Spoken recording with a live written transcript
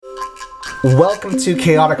Welcome to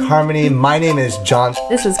Chaotic Harmony. My name is John.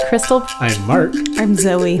 This is Crystal. I'm Mark. I'm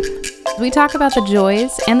Zoe. We talk about the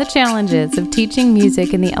joys and the challenges of teaching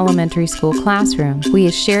music in the elementary school classroom. We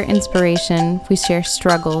share inspiration, we share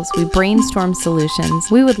struggles, we brainstorm solutions.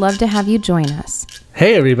 We would love to have you join us.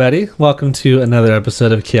 Hey everybody, welcome to another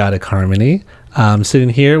episode of Chaotic Harmony. I'm sitting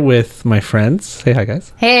here with my friends. Say hi,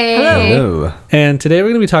 guys. Hey! Hello. And today we're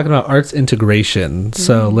going to be talking about arts integration.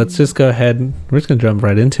 So let's just go ahead and we're just going to jump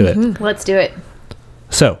right into it. Let's do it.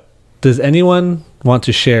 So, does anyone want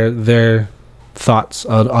to share their thoughts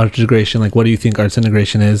on arts integration? Like, what do you think arts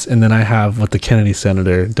integration is? And then I have what the Kennedy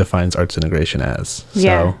Center defines arts integration as.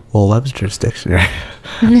 Yeah. Well, Webster's Dictionary.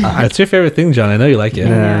 It's your favorite thing, John. I know you like it.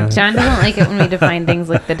 Yeah. John doesn't like it when we define things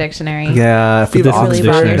like the dictionary. Yeah, if you have This is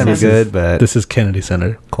Oxford, dictionary. that'd be good, but This is Kennedy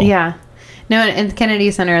Center. cool. Yeah. No, and the Kennedy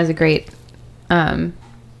Center has a great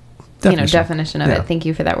definition of Yeah. it. Thank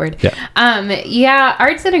you for that word. Yeah.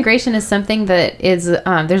 Arts integration is something that is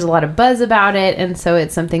there's a lot of buzz about it, and so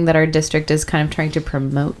it's something that our district is kind of trying to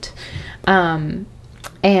promote.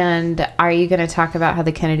 And are you going to talk about how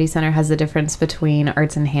the Kennedy Center has the difference between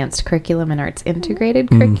arts enhanced curriculum and arts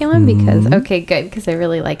integrated curriculum? Because okay, good, because I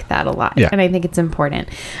really like that a lot, Yeah. and I think it's important.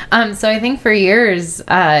 So I think for years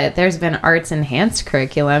there's been arts enhanced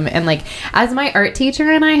curriculum, and like as my art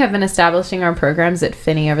teacher and I have been establishing our programs at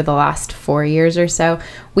Finney over the last 4 years or so,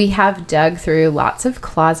 we have dug through lots of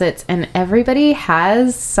closets, and everybody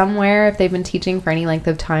has somewhere, if they've been teaching for any length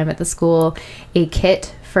of time at the school, a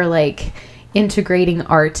kit for like integrating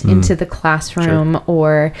art into the classroom,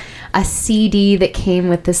 or a CD that came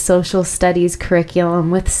with the social studies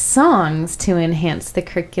curriculum with songs to enhance the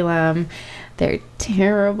curriculum. They're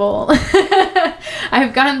terrible.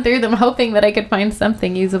 I've gone through them hoping that I could find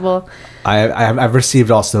something usable. I've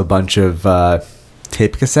received also a bunch of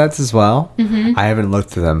tape cassettes as well. I haven't looked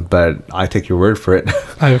through them, but I take your word for it.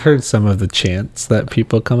 I've heard some of the chants that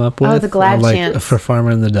people come up with. Oh, the glad like chants. for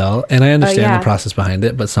Farmer in the Dell. And I understand yeah. the process behind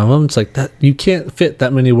it, but some of them, it's like that you can't fit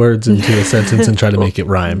that many words into a sentence and try to make it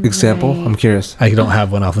rhyme. Example? Right. I'm curious. I don't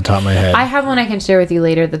have one off the top of my head. I have one I can share with you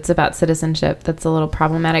later that's about citizenship that's a little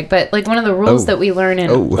problematic, but like one of the rules that we learn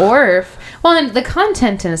in ORF, well, and the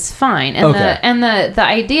content is fine, and the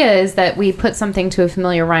idea is that we put something to a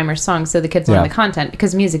familiar rhyme or song so the kids learn the content,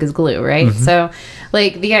 because music is glue, right? So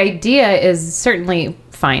like the idea is certainly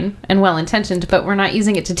fine and well intentioned, but we're not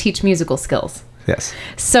using it to teach musical skills. Yes.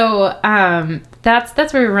 So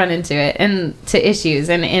that's where we run into it, and to issues.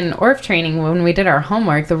 And in ORF training, when we did our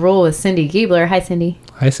homework, the rule was Cindy Giebler. Hi, Cindy.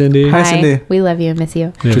 Hi, Cindy. Hi, Cindy. We love you and miss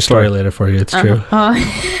you. We have a story later for you. It's true.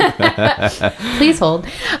 Please hold.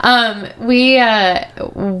 We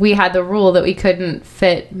had the rule that we couldn't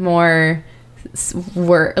fit more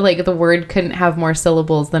word, like the word couldn't have more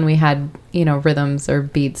syllables than we had, rhythms or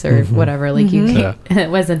beats or whatever. Like you can't, it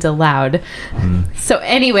wasn't allowed. So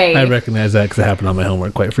anyway, I recognize that because it happened on my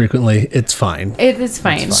homework quite frequently. It's fine. it's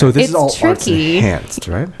fine. So this it's is all arts tricky. enhanced,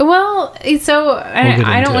 right? Well, so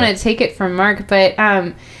I don't into want to take it from Mark, but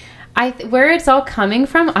where it's all coming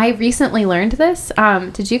from, I recently learned this.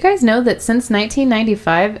 Did you guys know that since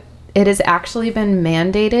 1995, it has actually been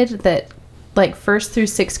mandated that like 1st through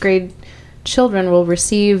 6th grade children will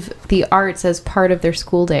receive the arts as part of their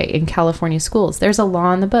school day in California schools. There's a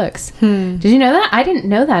law in the books. Did you know that? I didn't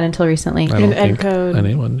know that until recently. I don't Ed think code.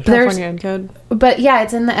 anyone. California Ed Code. But yeah,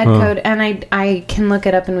 it's in the Ed Code, and I can look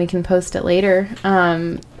it up and we can post it later.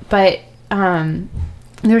 But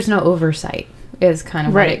there's no oversight is kind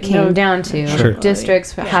of what it came down to. Sure.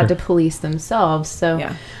 Districts had to police themselves. So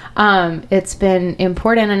Yeah. it's been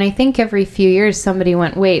important, and I think every few years somebody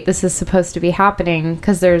went, wait, this is supposed to be happening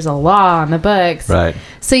because there's a law on the books. Right.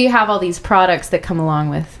 So you have all these products that come along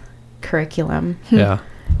with curriculum. Yeah.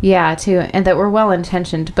 Yeah, too, and that were well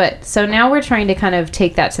intentioned. But so now we're trying to kind of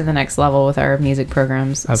take that to the next level with our music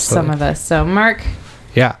programs. Absolutely. Some of us. So Mark,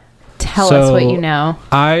 Yeah. tell us what you know.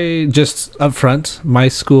 I just up front, my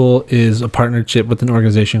school is a partnership with an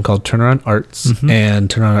organization called Turnaround Arts and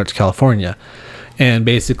Turnaround Arts California. And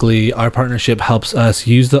basically, our partnership helps us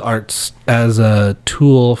use the arts as a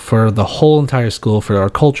tool for the whole entire school, for our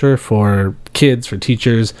culture, for kids, for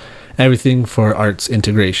teachers, everything for arts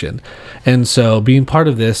integration. And so being part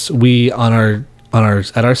of this, we at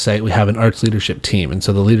our site, we have an arts leadership team. And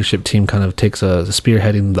so the leadership team kind of takes a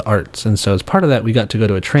spearheading the arts. And so as part of that, we got to go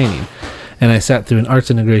to a training. And I sat through an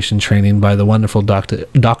arts integration training by the wonderful Dr.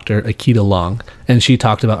 Akita Long, and she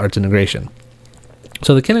talked about arts integration.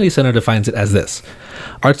 So the Kennedy Center defines it as this.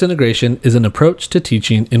 Arts integration is an approach to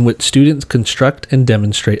teaching in which students construct and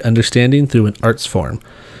demonstrate understanding through an arts form.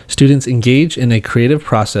 Students engage in a creative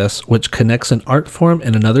process which connects an art form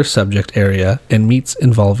and another subject area and meets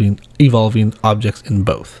evolving objects in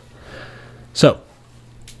both. So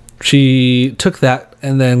she took that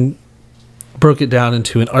and then broke it down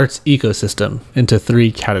into an arts ecosystem into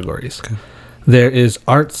 3 categories. Okay. There is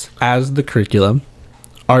arts as the curriculum,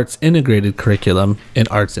 arts integrated curriculum, and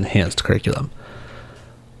arts enhanced curriculum.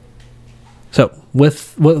 So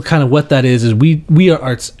with what that is we are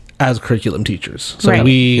arts as curriculum teachers. So Right.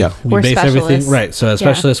 we We're base everything specialists. right. So as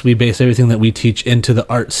specialists, we base everything that we teach into the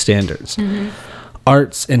art standards.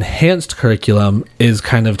 Arts enhanced curriculum is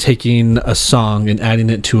kind of taking a song and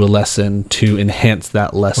adding it to a lesson to enhance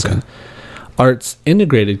that lesson. Okay. Arts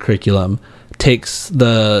integrated curriculum takes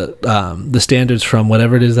the standards from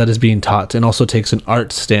whatever it is that is being taught, and also takes an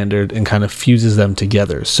art standard and kind of fuses them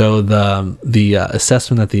together. So the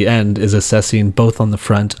assessment at the end is assessing both on the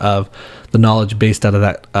front of the knowledge based out of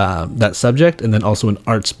that subject, and then also an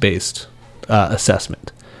arts based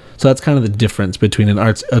assessment. So that's kind of the difference between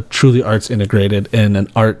a truly arts integrated and an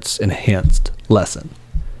arts enhanced lesson.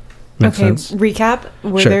 Make Okay, sense? recap.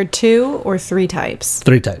 Were Sure. there 2 or 3 types?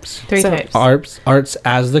 3 types. 3 So- types. Arts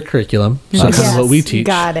as the curriculum, so Yes. kind of what we teach.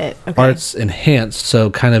 Got it. Okay. Arts enhanced, so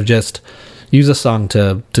kind of just use a song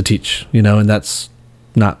to teach, and that's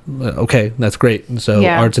not okay. That's great. And so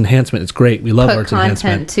Yeah. arts enhancement is great. We love Put arts content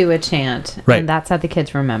enhancement. to a chant, Right. and that's how the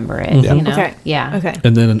kids remember it. Yeah. You know? Okay. Yeah. Okay.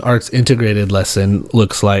 And then an arts integrated lesson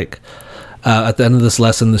looks like at the end of this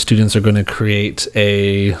lesson, the students are going to create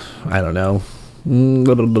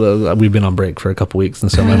we've been on break for a couple weeks,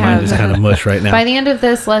 and so my We mind have. is kind of mush right now. By the end of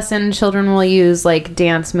this lesson, children will use like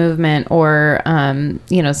dance movement or,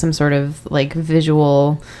 some sort of like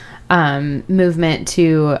visual movement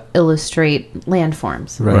to illustrate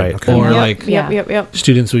landforms. Right. Okay. Or Yep, like Yep.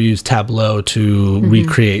 students will use Tableau to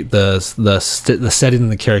recreate the setting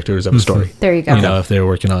and the characters of a story. There you go. If they're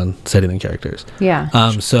working on setting the characters. Yeah.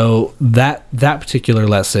 So that particular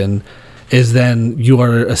lesson is then you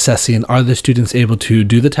are assessing, are the students able to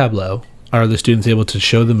do the Tableau? Are the students able to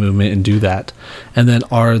show the movement and do that? And then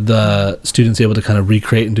are the students able to kind of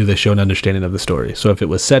recreate and do the show and understanding of the story? So if it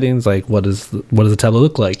was settings, like what does the Tableau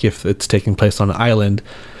look like? If it's taking place on an island,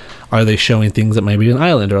 are they showing things that might be an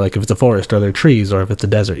island? Or like if it's a forest, are there trees? Or if it's a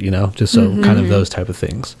desert, just so kind of those type of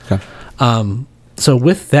things. Okay. So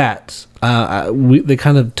with that, they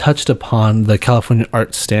kind of touched upon the California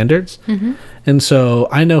art standards. And so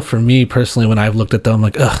I know for me personally, when I've looked at them, I'm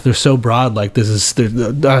like, ugh, they're so broad. Like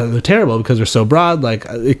they're terrible because they're so broad. Like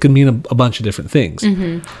it could mean a bunch of different things.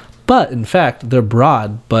 But in fact, they're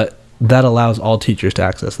broad, but that allows all teachers to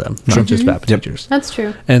access them, not just BAPA teachers. That's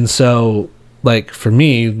true. And so, like for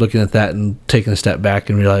me, looking at that and taking a step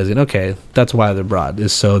back and realizing, okay, that's why they're broad,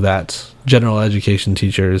 is so that general education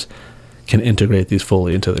teachers can integrate these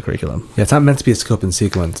fully into the curriculum. Yeah, it's not meant to be a scope and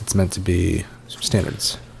sequence. It's meant to be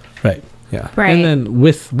standards. Right. Yeah. Right. And then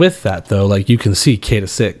with that though, like you can see K to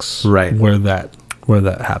 6, Right. where that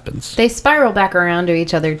happens. They spiral back around to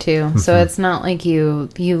each other too. So it's not like you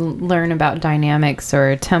learn about dynamics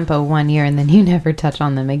or tempo one year and then you never touch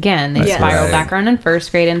on them again. They Yes. spiral Right. back around in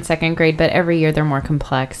first grade and second grade, but every year they're more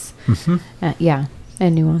complex.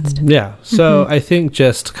 And nuanced. Yeah. So I think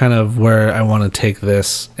just kind of where I want to take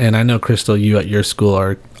this, and I know Crystal, you at your school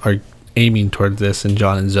are aiming towards this, and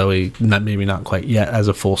John and Zoe maybe not quite yet as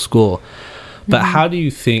a full school. But how do you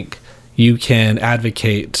think you can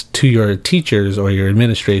advocate to your teachers or your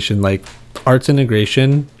administration like arts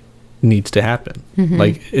integration needs to happen?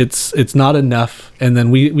 Like it's not enough. And then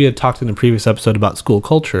we had talked in a previous episode about school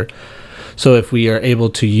culture. So if we are able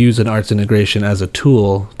to use an arts integration as a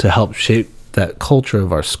tool to help shape that culture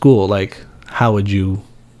of our school, like how would you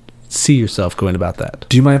see yourself going about that?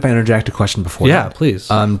 Do you mind if I interject a question before Yeah, that? please.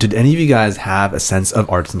 Did any of you guys have a sense of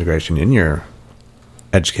arts integration in your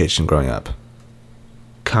education growing up?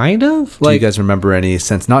 Kind of Do you guys remember any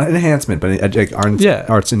sense, not enhancement, but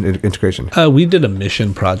arts integration? we did a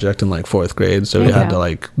mission project in like 4th grade, so we had to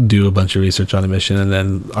like do a bunch of research on a mission, and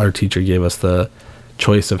then our teacher gave us the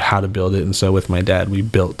choice of how to build it, and so with my dad we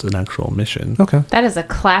built an actual mission. Okay. That is a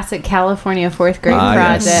classic California 4th grade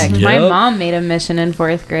Yes. project. Yep. My mom made a mission in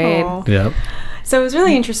 4th grade. Aw. Yep. So it was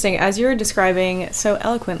really interesting as you were describing so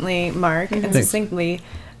eloquently, Mark, and Thanks. succinctly,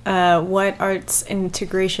 what arts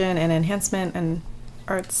integration and enhancement and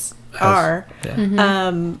arts are.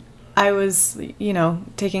 Yeah. I was,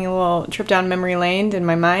 taking a little trip down memory lane in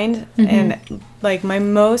my mind, and like my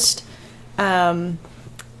most,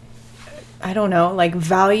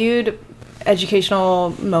 valued educational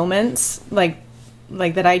moments, like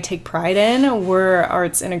that I take pride in, were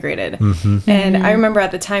arts integrated. And I remember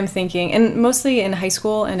at the time thinking, and mostly in high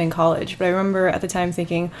school and in college, but I remember at the time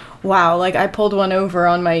thinking, wow, like I pulled one over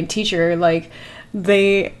on my teacher, I'll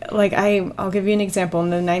give you an example. In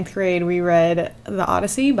the 9th grade, we read The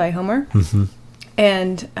Odyssey by Homer.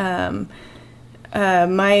 And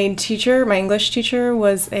my English teacher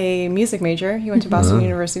was a music major. He went to Boston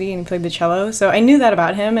University and played the cello. So I knew that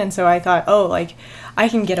about him. And so I thought, oh, like, I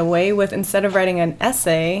can get away with, instead of writing an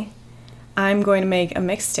essay, I'm going to make a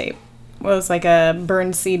mixtape. It was like a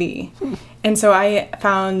burned CD. And so I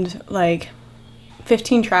found like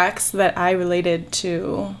 15 tracks that I related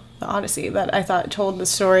to the Odyssey, that I thought told a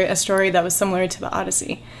story that was similar to the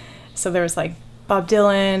Odyssey. So there was like Bob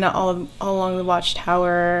Dylan all along the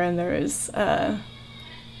Watchtower, and there was there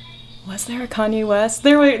a Kanye West?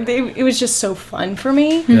 It was just so fun for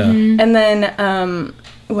me. Yeah. And then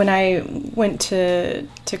when I went to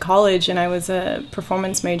college and I was a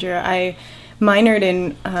performance major, I minored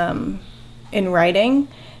in writing,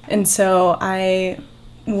 and so I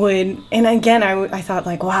thought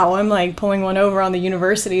like, wow, I'm like pulling one over on the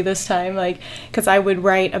university this time, like, because I would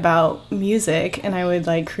write about music, and I would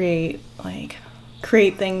like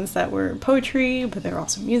create things that were poetry, but they were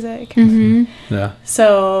also music. Mm-hmm. Yeah.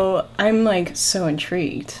 So I'm like so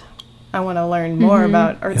intrigued. I want to learn more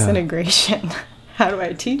about arts integration. How do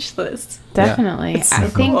I teach this? Definitely. It's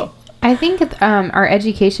so cool. I think our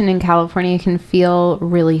education in California can feel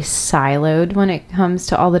really siloed when it comes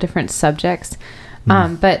to all the different subjects.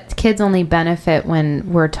 But kids only benefit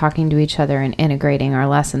when we're talking to each other and integrating our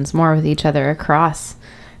lessons more with each other across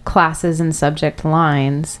classes and subject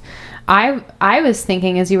lines. I was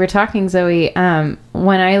thinking, as you were talking, Zoe,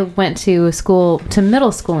 when I went to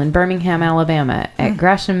middle school in Birmingham, Alabama, at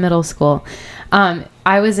Gresham Middle School,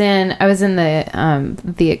 I was in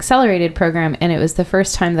the accelerated program, and it was the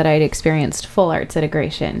first time that I'd experienced full arts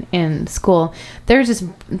integration in school. There's just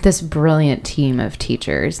this brilliant team of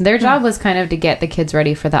teachers. Their job was kind of to get the kids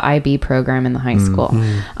ready for the IB program in the high school,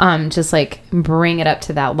 just like bring it up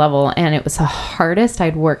to that level. And it was the hardest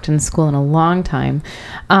I'd worked in school in a long time.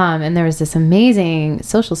 And there was this amazing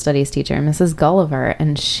social studies teacher, Mrs. Gulliver,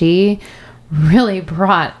 and she really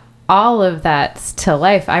brought all of that to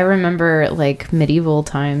life. I remember like medieval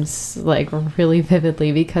times like really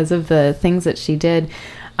vividly because of the things that she did.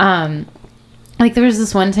 Like there was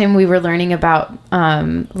this one time we were learning about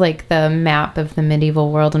like the map of the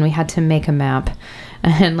medieval world, and we had to make a map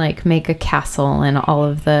and like make a castle and all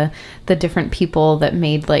of the different people that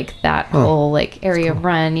made like that whole like area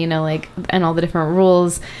run, you know, like, and all the different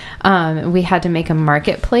rules. We had to make a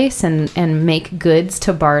marketplace and make goods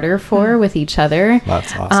to barter for with each other.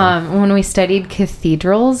 That's awesome. When we studied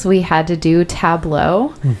cathedrals, we had to do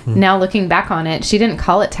tableau. Now looking back on it, she didn't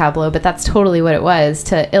call it tableau, but that's totally what it was,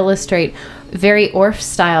 to illustrate very Orff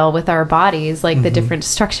style with our bodies, like the different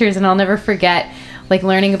structures. And I'll never forget like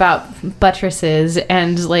learning about buttresses,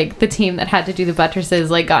 and like the team that had to do the buttresses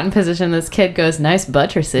like got in position. This kid goes, "Nice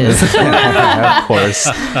buttresses." Of course.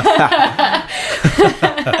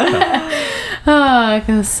 Oh, it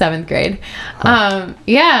was 7th grade.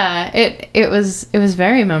 Yeah, it was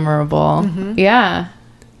very memorable. Yeah.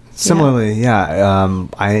 Similarly,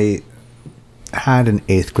 I had an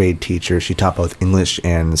 8th grade teacher. She taught both English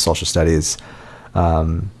and social studies,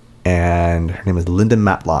 and her name was Linda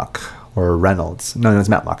Matlock. Or Reynolds. No, it's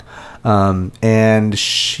Matlock. And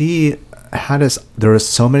she had us, there were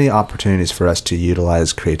so many opportunities for us to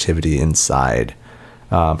utilize creativity inside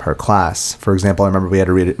her class. For example, I remember we had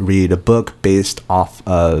to read a book based off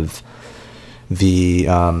of the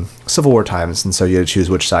Civil War times. And so you had to choose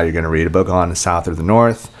which side you're going to read a book on, the South or the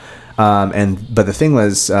North. But the thing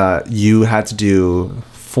was, you had to do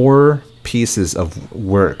 4 pieces of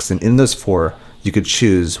works. And in those 4, you could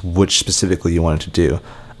choose which specifically you wanted to do.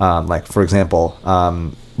 Like, for example,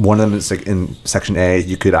 one of them is like in section A,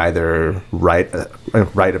 you could either write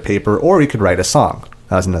a paper, or you could write a song.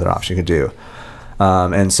 That was another option you could do.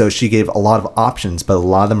 And so she gave a lot of options, but a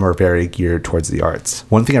lot of them were very geared towards the arts.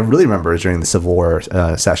 One thing I really remember is during the Civil War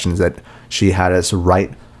sessions that she had us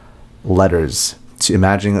write letters. To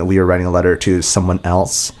imagine that we were writing a letter to someone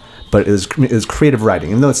else, but it was creative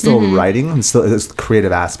writing. Even though it's still writing, it's the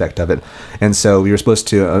creative aspect of it. And so we were supposed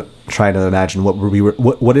to try to imagine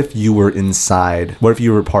what if you were inside, what if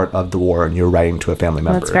you were part of the war and you were writing to a family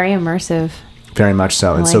member. Well, it's very immersive. Very much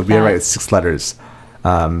so. And so we had to write 6 letters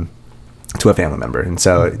to a family member. And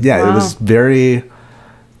so, it was very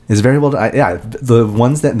well done.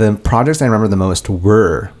 The projects I remember the most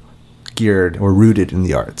were geared or rooted in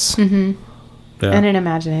the arts. Yeah. And an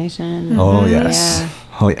imagination. Oh, yes. Yeah.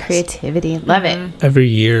 Oh, yes. Creativity. Love it. Every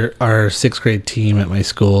year, our 6th grade team at my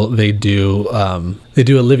school, they do a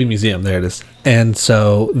living museum. There it is. And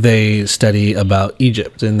so they study about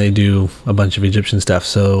Egypt, and they do a bunch of Egyptian stuff.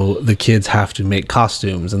 So the kids have to make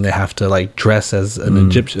costumes, and they have to like dress as an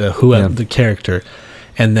Egyptian, the character.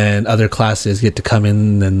 And then other classes get to come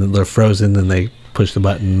in, and they're frozen, and they push the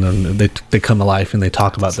button and they come to life and they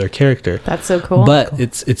talk about their character. That's so cool. But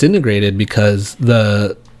it's integrated because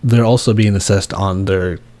they're also being assessed on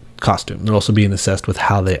their costume. They're also being assessed with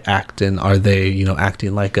how they act, and are they, you know,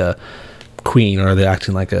 acting like a queen, or are they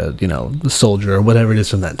acting like a, you know, soldier, or whatever it is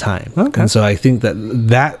from that time. Okay. And so I think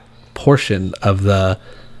that portion of the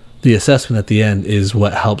assessment at the end is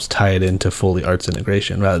what helps tie it into fully arts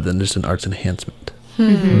integration rather than just an arts enhancement.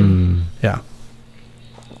 Yeah.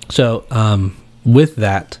 So with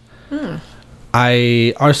that,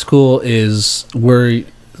 our school we're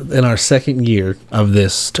in our second year of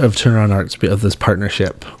Turnaround Arts, of this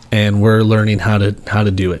partnership, and we're learning how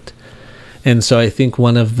to do it. And so I think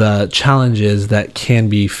one of the challenges that can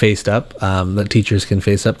be faced up, that teachers can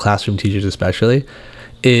face up, classroom teachers especially,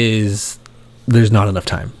 is there's not enough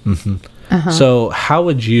time. So how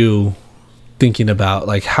would you, thinking about,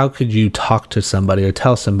 like, how could you talk to somebody or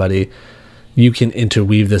tell somebody you can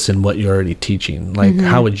interweave this in what you're already teaching? Like,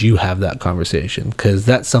 how would you have that conversation? Because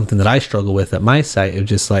that's something that I struggle with at my site, of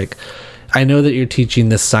just like, I know that you're teaching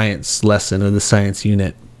this science lesson or the science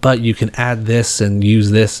unit, but you can add this and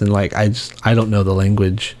use this, and like, I don't know the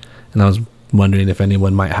language, and I was wondering if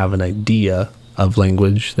anyone might have an idea of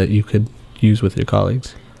language that you could use with your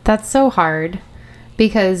colleagues. That's so hard,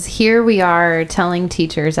 because here we are telling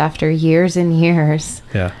teachers after years and years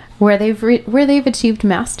where they've achieved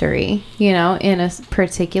mastery, you know, in a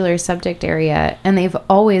particular subject area, and they've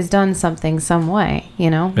always done something some way, you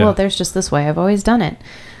know. Well, there's just this way, I've always done it,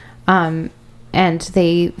 and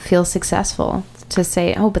they feel successful to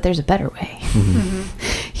say, oh, but there's a better way.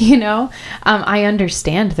 You know, I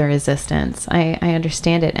understand the resistance. I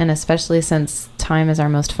understand it. And especially since time is our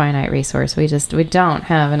most finite resource, we don't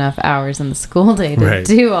have enough hours in the school day to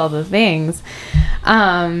do all the things.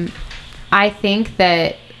 I think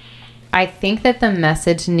that the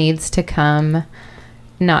message needs to come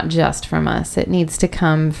not just from us. It needs to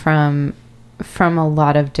come from a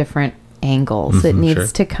lot of different angles. It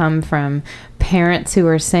needs to come from parents who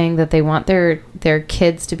are saying that they want their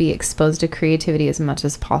kids to be exposed to creativity as much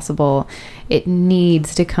as possible. It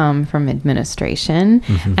needs to come from administration,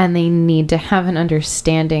 and they need to have an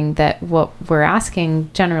understanding that what we're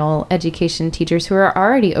asking general education teachers who are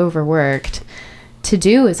already overworked to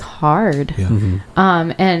do is hard.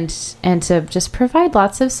 And to just provide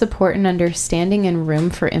lots of support and understanding and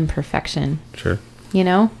room for imperfection. You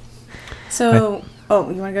know? So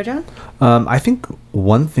you want to go, John? I think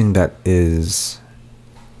one thing that is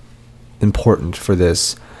important for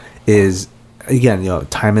this is, again, you know,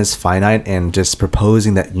 time is finite, and just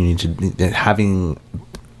proposing that you need to, having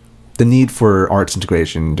the need for arts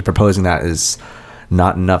integration, to proposing that is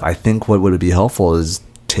not enough. I think what would be helpful is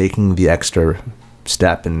taking the extra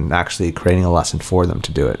step and actually creating a lesson for them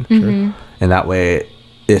to do it. And that way,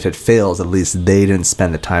 if it fails, at least they didn't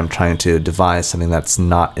spend the time trying to devise something that's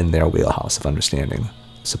not in their wheelhouse of understanding,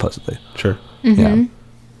 supposedly. So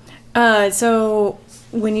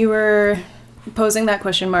when you were posing that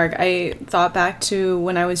question, Mark, I thought back to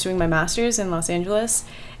when I was doing my master's in Los Angeles,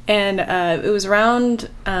 and it was around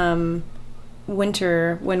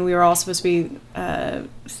winter when we were all supposed to be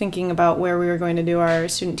thinking about where we were going to do our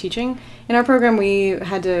student teaching. In our program, we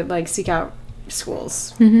had to like seek out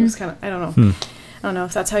schools. It was kind of, I don't know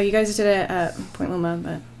if that's how you guys did it at Point Loma,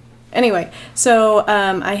 but anyway, so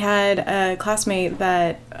I had a classmate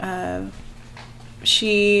that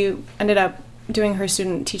she ended up doing her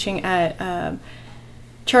student teaching at a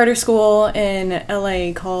charter school in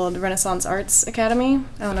LA called Renaissance Arts Academy.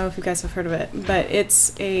 I don't know if you guys have heard of it, but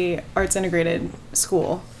it's a arts integrated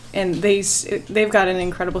school, and they've got an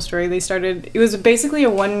incredible story. It was basically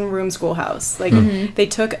a one-room schoolhouse. Like they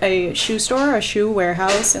took a shoe store, a shoe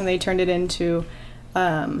warehouse, and they turned it into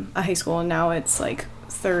a high school, and now it's like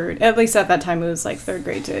at least at that time it was like 3rd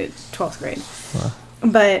grade to 12th grade. Wow.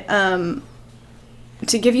 But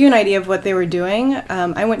to give you an idea of what they were doing,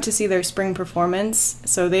 I went to see their spring performance.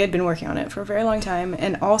 So they had been working on it for a very long time,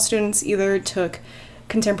 and all students either took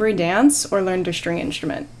contemporary dance or learned a string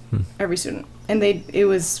instrument. Every student, and it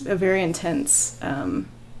was a very intense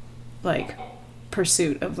like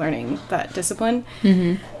pursuit of learning that discipline.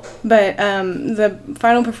 But the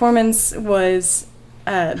final performance was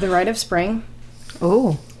The Rite of Spring.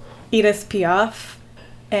 Edith Piaf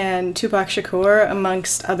and Tupac Shakur,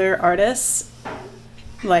 amongst other artists,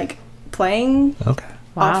 like playing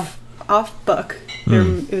off book.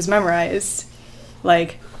 It was memorized,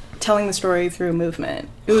 like telling the story through movement.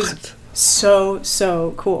 It was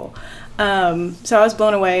so cool. So I was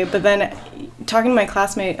blown away. But then talking to my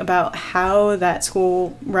classmate about how that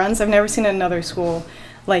school runs, I've never seen another school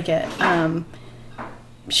like it.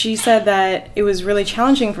 She said that it was really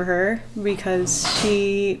challenging for her because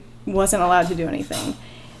she wasn't allowed to do anything.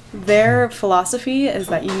 Their philosophy is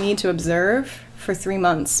that you need to observe for 3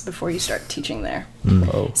 months before you start teaching there.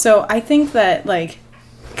 Whoa. So I think that, like,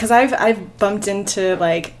 because I've bumped into,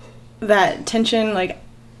 like, that tension, like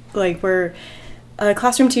where a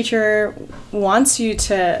classroom teacher wants you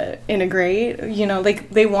to integrate, you know, like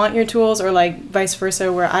they want your tools, or like vice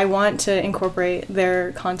versa, where I want to incorporate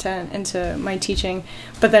their content into my teaching,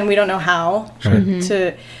 but then we don't know how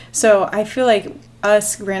to. So I feel like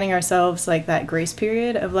us granting ourselves like that grace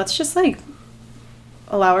period of let's just like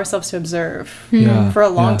allow ourselves to observe Yeah. for a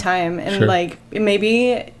long Yeah. time, and Sure. like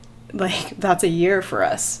maybe like that's a year for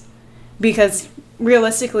us, because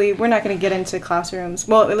realistically we're not going to get into classrooms,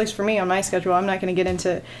 well, at least for me on my schedule, I'm not going to get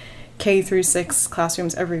into K through 6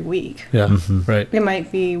 classrooms every week. Yeah. Right. It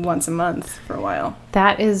might be once a month for a while.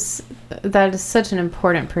 That is such an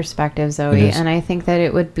important perspective, Zoe, It is. and I think that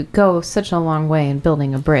it would go such a long way in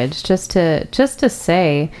building a bridge. Just to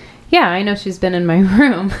say, yeah, I know she's been in my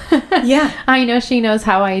room. Yeah. I know she knows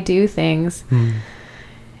how I do things.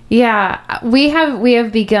 Yeah, we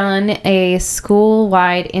have begun a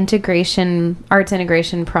school-wide arts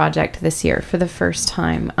integration project this year for the first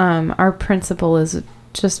time. Our principal is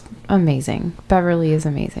just amazing. Beverly is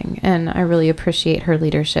amazing, and I really appreciate her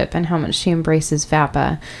leadership and how much she embraces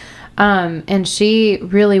VAPA. And she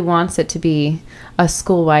really wants it to be a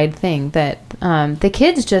school-wide thing, that the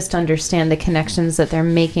kids just understand the connections that they're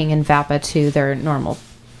making in VAPA to their normal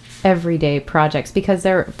everyday projects, because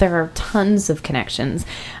there are tons of connections,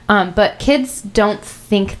 but kids don't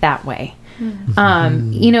think that way.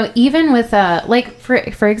 You know, even with like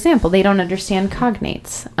for example, they don't understand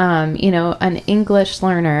cognates. You know, an English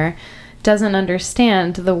learner doesn't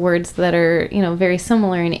understand the words that are, you know, very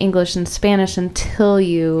similar in English and Spanish until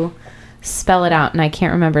you spell it out. And I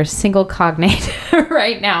can't remember a single cognate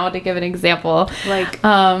right now to give an example. Like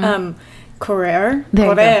correr. There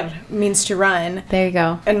you Correr means to run, There you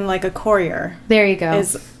go. and like a courier There you go.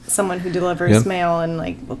 is someone who delivers Yep. mail and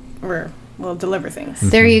like will deliver things.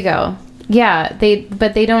 There you go. Yeah,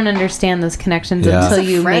 but they don't understand those connections Yeah. until It's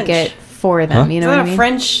you French. make it for them. Huh? You Is know that what I a mean?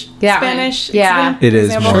 French, Yeah. Spanish? Yeah. incident, It is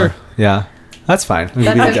example? more. Yeah, that's fine. We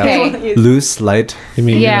That's can leave that. okay. Loose, light. You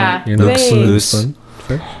mean Yeah. you're not They- Loose.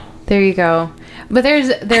 There you go. But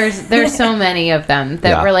there's so many of them that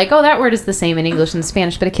Yeah. we're like, oh, that word is the same in English and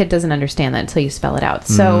Spanish, but a kid doesn't understand that until you spell it out.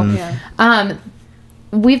 So, Yeah.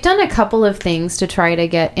 we've done a couple of things to try to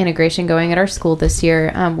get integration going at our school this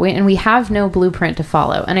year, and we have no blueprint to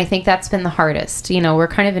follow, and I think that's been the hardest. You know, we're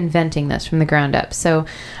kind of inventing this from the ground up. So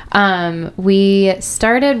we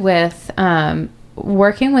started with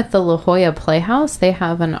working with the La Jolla Playhouse. They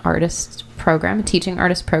have an artist program, a teaching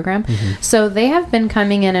artist program. So they have been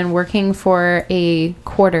coming in and working for a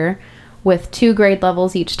quarter with 2 grade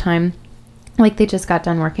levels each time. Like they just got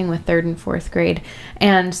done working with 3rd and 4th grade.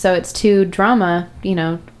 And so it's 2 drama, you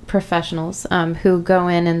know, professionals who go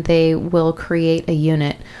in and they will create a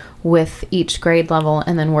unit with each grade level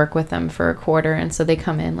and then work with them for a quarter. And so they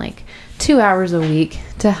come in like 2 hours a week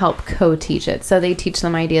to help co-teach it. So they teach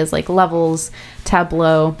them ideas like levels,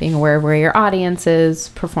 tableau, being aware of where your audience is,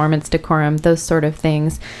 performance decorum, those sort of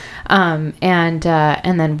things. And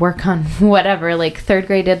then work on whatever, like 3rd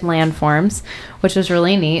grade did landforms, which was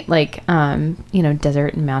really neat, like, you know,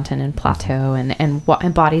 desert and mountain and plateau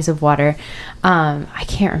and bodies of water. I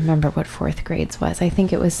can't remember what 4th grades was. I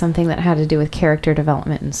think it was something that had to do with character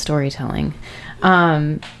development and storytelling.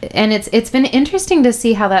 And it's been interesting to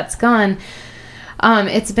see how that's gone.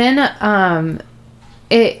 It's been,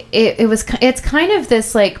 it's kind of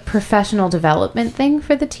this like professional development thing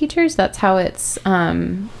for the teachers. That's how it's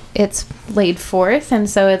laid forth. And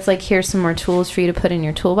so it's like, here's some more tools for you to put in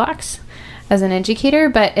your toolbox as an educator,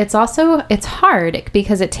 but it's hard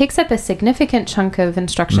because it takes up a significant chunk of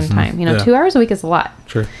instruction time. You know, Yeah. 2 hours a week is a lot.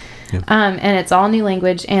 Sure. And it's all new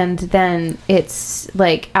language, and then it's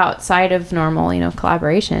like outside of normal, you know,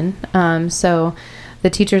 collaboration. So the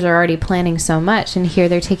teachers are already planning so much, and here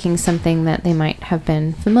they're taking something that they might have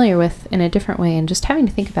been familiar with in a different way and just having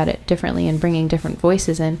to think about it differently and bringing different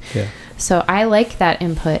voices in. Yeah. So I like that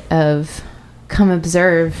input of come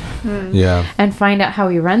observe Yeah. and find out how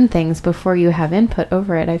we run things before you have input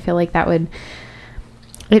over it. I feel like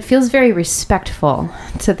it feels very respectful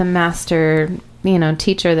to the master, you know,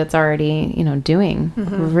 teacher that's already, you know, doing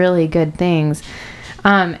really good things.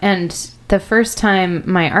 And the first time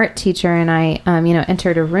my art teacher and I, you know,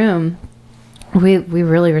 entered a room, we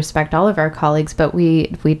really respect all of our colleagues, but we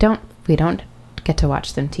don't get to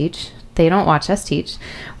watch them teach. They don't watch us teach.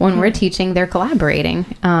 When we're teaching, they're collaborating.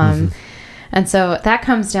 And so that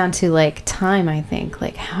comes down to like time, I think.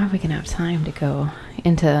 Like, how are we going to have time to go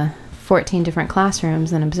into 14 different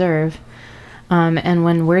classrooms and observe? And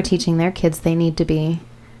when we're teaching their kids, they need to be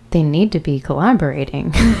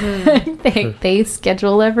collaborating. They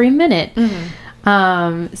schedule every minute.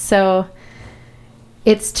 So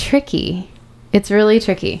it's tricky. It's really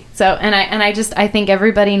tricky. So, and I think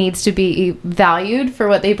everybody needs to be valued for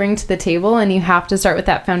what they bring to the table, and you have to start with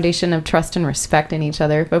that foundation of trust and respect in each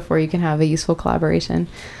other before you can have a useful collaboration.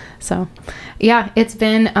 So, yeah, it's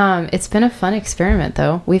been a fun experiment,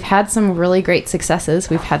 though. We've had some really great successes.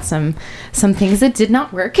 We've had some things that did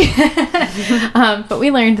not work, but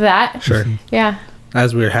we learned that. Sure. Yeah.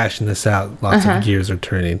 As we were hashing this out, lots of gears are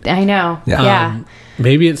turning. I know. Yeah.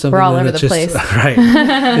 Maybe it's something we're all over the just, place. Right.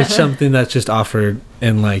 It's something that's just offered,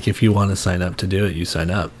 and like if you want to sign up to do it, you sign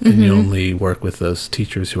up, and you only work with those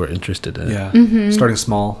teachers who are interested in it. Yeah. Starting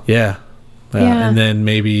small. Yeah. And then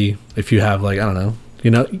maybe if you have, like, I don't know,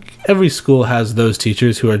 every school has those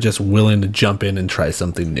teachers who are just willing to jump in and try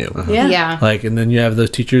something new. Yeah. Like, and then you have those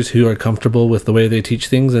teachers who are comfortable with the way they teach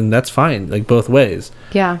things, and that's fine, like both ways.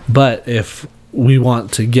 Yeah. But if we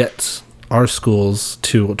want to get our schools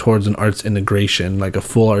towards an arts integration, like a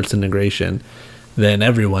full arts integration, then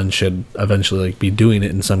everyone should eventually like be doing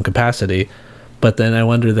it in some capacity. But then I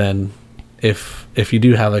wonder then if you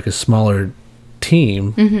do have like a smaller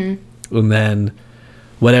team, and then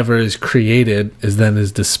whatever is created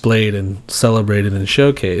is displayed and celebrated and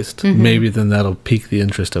showcased, maybe then that'll pique the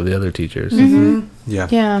interest of the other teachers. Yeah.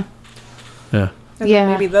 Yeah. Yeah. And Yeah.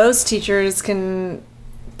 maybe those teachers can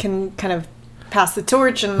kind of pass the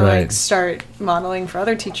torch and Right. like start modeling for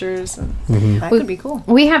other teachers, and that could be cool.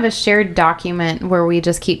 We have a shared document where we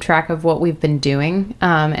just keep track of what we've been doing,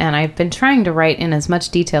 and I've been trying to write in as much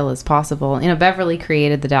detail as possible. Beverly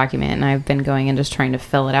created the document, and I've been going and just trying to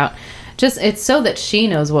fill it out. It's so that she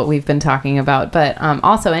knows what we've been talking about, but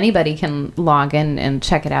also anybody can log in and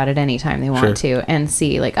check it out at any time they want to and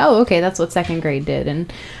see like, oh, okay, that's what second grade did.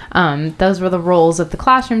 And those were the roles of the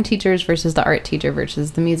classroom teachers versus the art teacher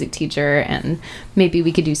versus the music teacher. And maybe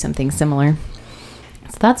we could do something similar.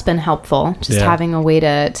 So that's been helpful, just having a way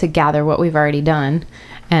to gather what we've already done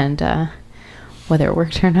and whether it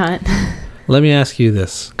worked or not. Let me ask you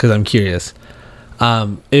this, because I'm curious.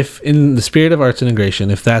 If in the spirit of arts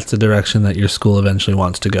integration, if that's the direction that your school eventually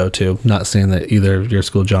wants to go to, not saying that either your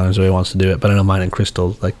school, John, or Zoe wants to do it, but I know mine and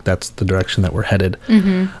Crystal, like that's the direction that we're headed.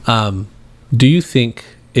 Do you think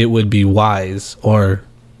it would be wise, or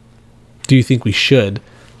do you think we should,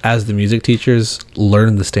 as the music teachers,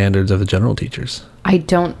 learn the standards of the general teachers? I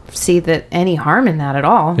don't see that any harm in that at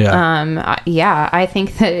all. I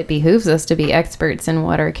think that it behooves us to be experts in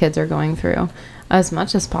what our kids are going through as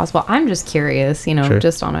much as possible. I'm just curious,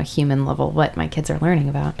 just on a human level, what my kids are learning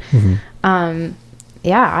about.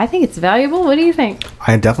 I think it's valuable. What do you think?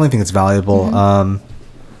 I definitely think it's valuable.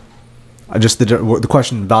 Just the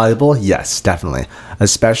question, valuable? Yes, definitely.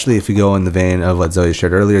 Especially if you go in the vein of what Zoe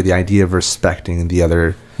shared earlier, the idea of respecting the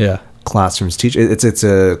other classrooms teach. It's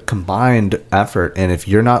a combined effort, and if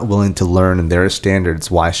you're not willing to learn their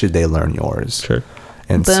standards, why should they learn yours? Sure.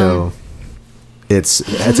 And Boom. so it's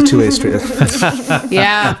a two-way street.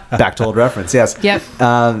 Yeah. Back to old reference. Yes. Yep.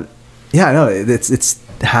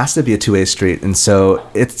 It has to be a two-way street, and so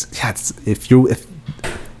if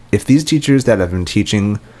these teachers that have been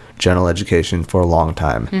teaching general education for a long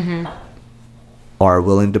time are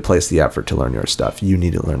willing to place the effort to learn your stuff, you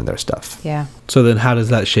need to learn their stuff. Yeah. So then how does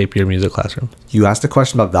that shape your music classroom? You asked a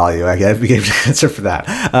question about value. I gave an answer for that.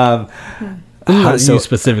 Not you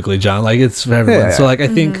specifically, John. Like, it's for everyone. Yeah. So, like, I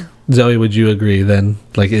think, Zoe, would you agree then?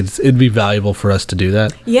 Like, it'd be valuable for us to do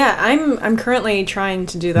that? Yeah, I'm currently trying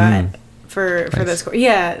to do that for this course.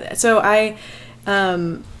 Yeah, so I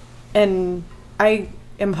am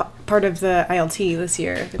part of the ILT this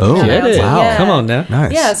year. Oh, Get it. wow. Yeah. Come on now.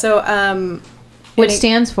 Nice. Yeah, so Which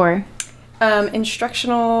stands for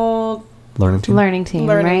instructional Learning team. learning team,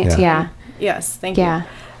 Learning right? team. Yeah. Yes, thank Yeah.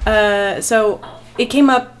 you. So it came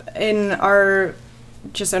up in our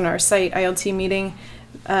site ILT meeting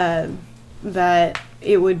that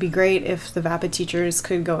it would be great if the VAPA teachers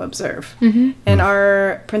could go observe. And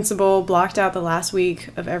our principal blocked out the last week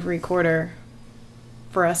of every quarter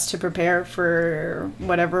for us to prepare for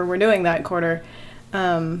whatever we're doing that quarter.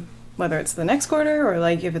 Whether it's the next quarter or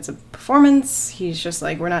like if it's a performance, he's just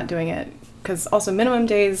like, we're not doing it. Because also minimum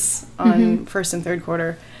days on first and third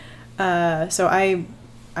quarter. So I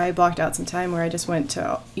blocked out some time where I just went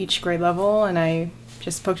to each grade level and I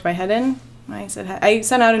just poked my head in. I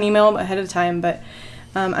sent out an email ahead of time, but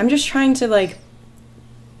I'm just trying to like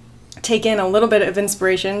take in a little bit of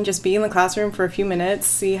inspiration, just be in the classroom for a few minutes,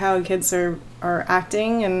 see how kids are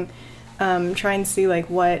acting, and try and see like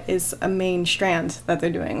what is a main strand that they're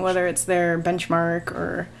doing, whether it's their benchmark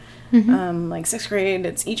or like sixth grade,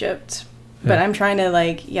 it's Egypt. But I'm trying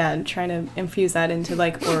to infuse that into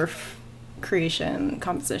like ORF creation,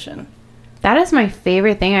 composition. That is my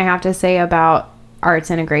favorite thing I have to say about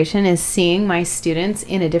arts integration is seeing my students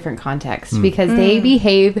in a different context because they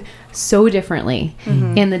behave so differently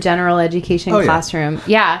in the general education classroom.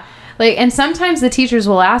 Yeah. Like, and sometimes the teachers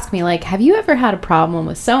will ask me, like, have you ever had a problem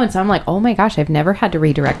with so-and-so? I'm like, oh my gosh, I've never had to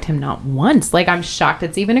redirect him, not once. Like, I'm shocked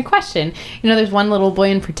it's even a question. You know, there's one little boy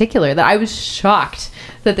in particular that I was shocked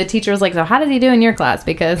that the teacher was like, so how does he do in your class?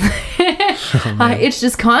 Because it's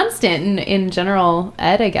just constant in general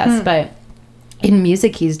ed, I guess. But in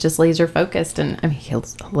music, he's just laser focused. And I mean,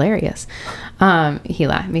 he's hilarious. He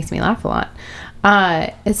makes me laugh a lot.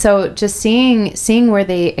 So just seeing where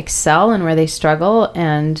they excel and where they struggle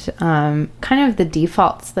and kind of the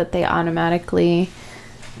defaults that they automatically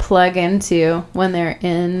plug into when they're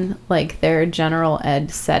in like their general ed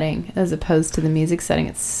setting as opposed to the music setting.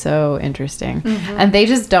 It's so interesting. And they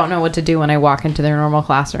just don't know what to do when I walk into their normal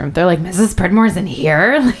classroom. They're like, Mrs. Pridmore's in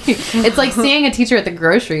here? Like, it's like seeing a teacher at the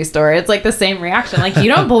grocery store. It's like the same reaction. Like, you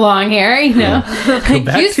don't belong here, you know? Go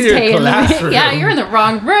back you to your stay classroom. Yeah, you're in the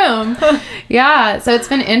wrong room. Yeah, so it's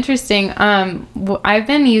been interesting. I've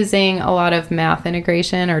been using a lot of math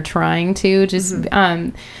integration or trying to just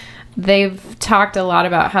they've talked a lot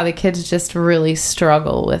about how the kids just really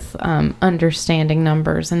struggle with understanding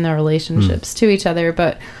numbers and their relationships to each other.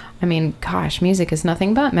 But I mean, gosh, music is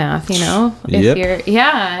nothing but math, you know?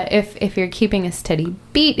 If you're keeping a steady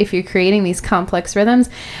beat, if you're creating these complex rhythms.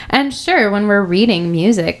 And sure, when we're reading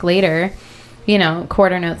music later, you know,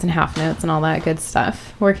 quarter notes and half notes and all that good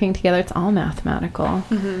stuff working together, it's all mathematical.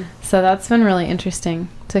 So that's been really interesting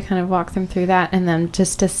to kind of walk them through that and then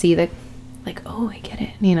just to see the like, oh, I get it,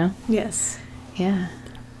 you know? Yes. Yeah.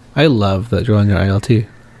 I love that you're on your ILT.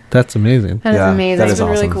 That's amazing. That is amazing. That is That's been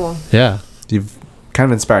awesome. really cool. Yeah. You've kind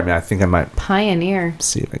of inspired me. I think I might Pioneer.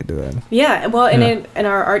 see if I can do that. Yeah, well, and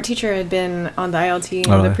our art teacher had been on the ILT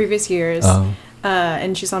in the previous years,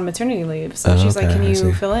 and she's on maternity leave. So she's like, can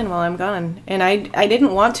you fill in while I'm gone? And I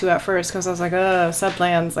didn't want to at first because I was like,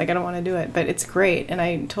 subplans, like I don't want to do it. But it's great, and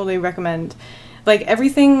I totally recommend. Like,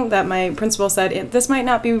 everything that my principal said, this might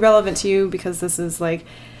not be relevant to you because this is, like,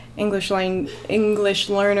 English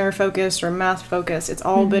learner focused or math focused. It's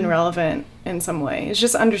all been relevant in some way. It's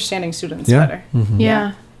just understanding students better.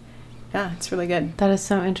 Yeah. Yeah, it's really good. That is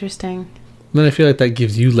so interesting. Then I feel like that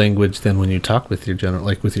gives you language then when you talk with your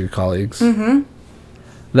with your colleagues.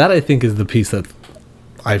 That, I think, is the piece that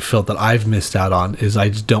I felt that I've missed out on, is I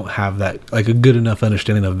just don't have that, like, a good enough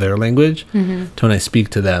understanding of their language to when I speak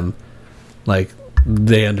to them, like,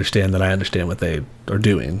 they understand that I understand what they are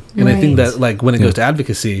doing. And I think that, like, when it goes to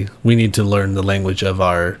advocacy, we need to learn the language of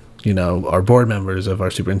our, you know, our board members, of our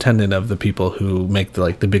superintendent, of the people who make the,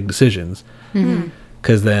 like, the big decisions.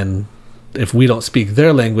 Because then if we don't speak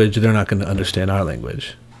their language, they're not going to understand our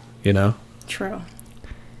language, you know? True.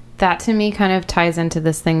 That to me kind of ties into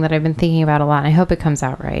this thing that I've been thinking about a lot, and I hope it comes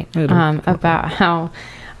out right. About how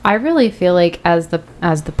I really feel like as the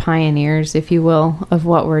pioneers, if you will, of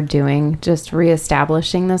what we're doing, just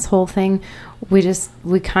reestablishing this whole thing, we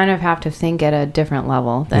kind of have to think at a different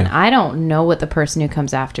level than I don't know what the person who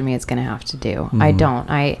comes after me is going to have to do. I don't.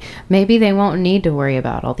 Maybe they won't need to worry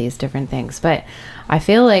about all these different things, but I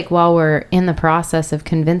feel like while we're in the process of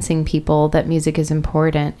convincing people that music is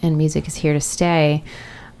important and music is here to stay,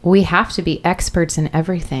 we have to be experts in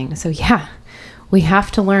everything. So we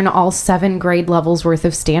have to learn all 7 grade levels worth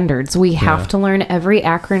of standards. We have to learn every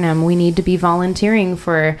acronym. We need to be volunteering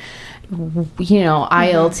for, you know,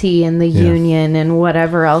 ILT and the union and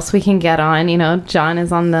whatever else we can get on. You know, John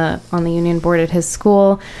is on the union board at his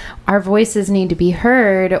school. Our voices need to be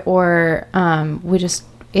heard, or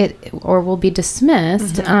we'll be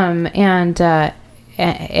dismissed. And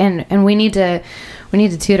we need to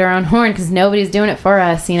toot our own horn because nobody's doing it for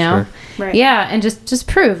us. You know, Right. Yeah, and just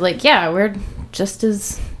prove like we're just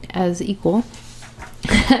as equal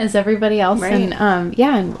as everybody else. Right. And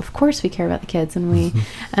and of course we care about the kids, and we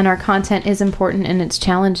and our content is important, and it's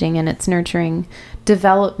challenging, and it's nurturing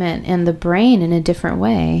development and the brain in a different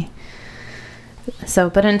way. So,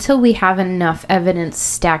 but until we have enough evidence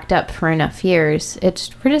stacked up for enough years,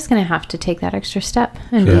 we're just going to have to take that extra step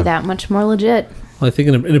and be that much more legit. Well, I think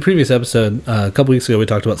in a previous episode, a couple weeks ago, we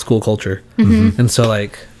talked about school culture. And so,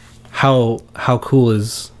 like, how cool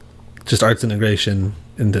is just arts integration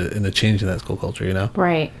into changing that school culture, you know?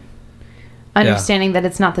 Right. Understanding that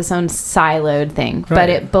it's not this own siloed thing, but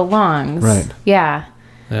it belongs. Right. Yeah.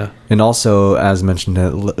 Yeah. And also, as mentioned in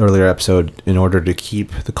an earlier episode, in order to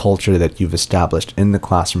keep the culture that you've established in the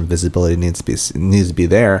classroom, visibility needs to be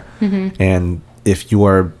there. And if you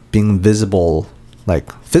are being visible, like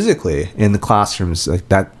physically in the classrooms, like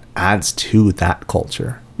that adds to that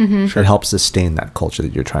culture. Mm-hmm. It helps sustain that culture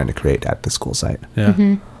that you're trying to create at the school site. Yeah.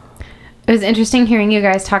 Mm-hmm. It was interesting hearing you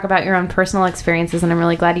guys talk about your own personal experiences, and I'm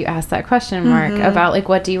really glad you asked that question, Mark, about like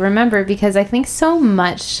what do you remember, because I think so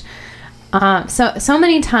much so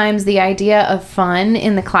many times the idea of fun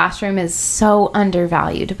in the classroom is so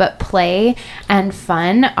undervalued, but play and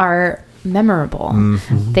fun are memorable.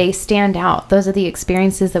 They stand out. Those are the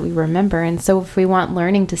experiences that we remember. And so if we want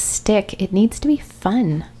learning to stick, it needs to be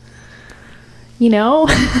fun. You know?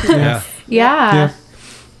 Yeah. Yeah. Yeah.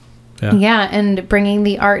 Yeah, and bringing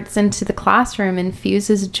the arts into the classroom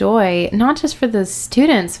infuses joy, not just for the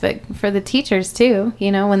students, but for the teachers too,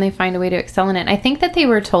 you know, when they find a way to excel in it. I think that they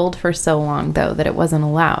were told for so long, though, that it wasn't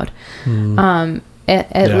allowed,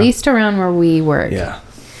 at least around where we work. Yeah.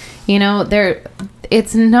 You know,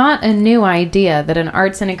 it's not a new idea that an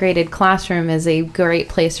arts integrated classroom is a great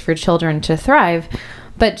place for children to thrive.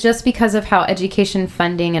 But just because of how education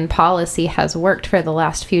funding and policy has worked for the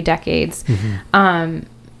last few decades,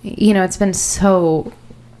 you know, it's been so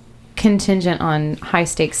contingent on high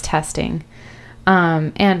stakes testing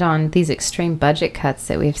and on these extreme budget cuts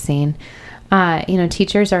that we've seen. You know,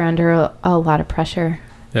 teachers are under a lot of pressure.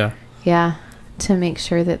 Yeah. Yeah. To make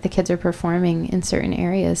sure that the kids are performing in certain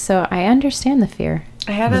areas. So I understand the fear.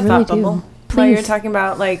 I had a really thought do. bubble. While you were Please. talking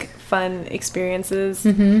about like fun experiences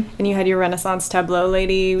and you had your Renaissance tableau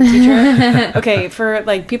lady teacher. Okay, for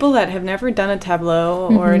like people that have never done a tableau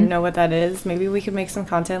or know what that is, maybe we could make some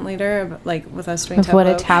content later about, like with us doing Of tableau. what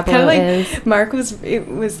a tableau Kinda like is. Mark was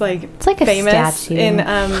like It's like a famous statue. in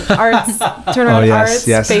arts Turnaround Oh, yes, Arts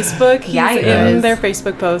yes. Facebook. He's Yeah, he in is. their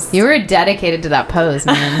Facebook posts. You were dedicated to that pose,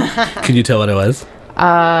 man. Can you tell what it was?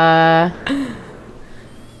 I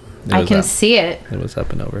was can up. see it. It was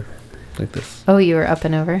up and over, like this. Oh, you were up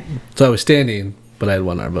and over. So I was standing, but I had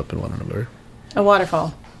one arm up and one arm over. A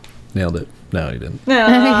waterfall. Nailed it. No, you didn't.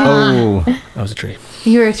 Oh, I was a tree.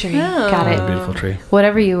 You were a tree. Oh. Got A it. beautiful tree.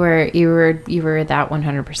 Whatever you were that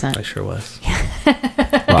 100%. I sure was.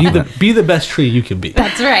 rock Be the best tree you can be.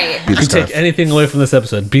 That's right. If you take anything away from this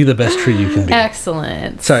episode, be the best tree you can be.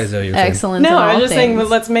 Excellent. Sorry, Zoe, you were saying. Excellent. No, in I all was just saying, things.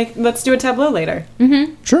 well, let's do a tableau later.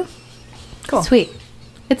 sure. Cool. Sweet.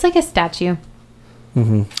 It's like a statue. It's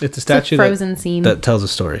a It's a statue frozen scene. that tells a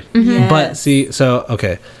story. Yes. But see, so,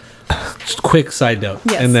 okay. Just quick side note,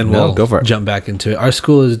 Yes. and then No, we'll go for it. jump back into it. Our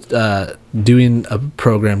school is doing a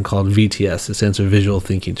program called VTS. It stands for Visual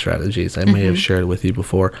Thinking Strategies. I may have shared it with you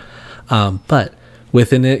before. But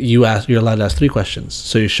within it, you're allowed to ask 3 questions.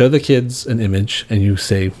 So you show the kids an image, and you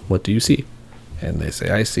say, what do you see? And they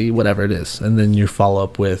say, I see whatever it is. And then you follow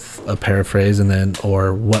up with a paraphrase, and then,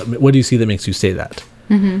 or what do you see that makes you say that?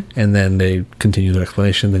 And then they continue their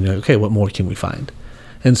explanation. Then you're like, okay, what more can we find?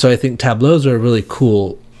 And so I think tableaus are a really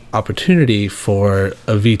cool opportunity for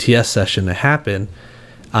a VTS session to happen,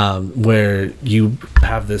 where you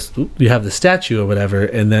have the statue or whatever,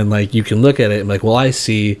 and then like you can look at it and like, well, I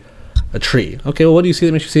see a tree. Okay, well, what do you see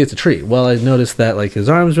that makes you see it's a tree? Well, I noticed that like his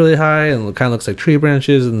arm's really high and it kind of looks like tree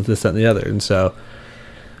branches and this, that, and the other. And so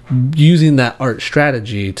using that art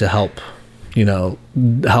strategy to help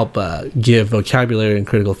give vocabulary and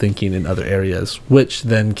critical thinking in other areas, which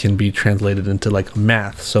then can be translated into like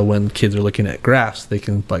math. So when kids are looking at graphs, they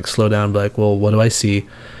can like slow down and be like, well, what do I see?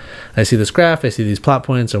 I see this graph, I see these plot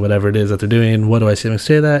points or whatever it is that they're doing. What do I see them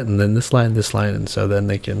say that? And then this line. And so then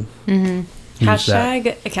they can use that.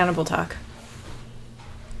 Hashtag accountable talk.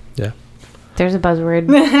 Yeah. There's a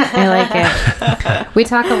buzzword. I like it. We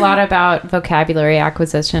talk a lot about vocabulary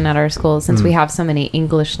acquisition at our school since we have so many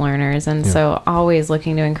English learners, and so always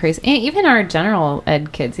looking to increase, and even our general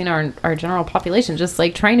ed kids, you know, our general population, just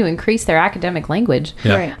like trying to increase their academic language.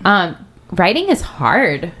 Yeah. Right. Writing is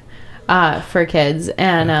hard for kids,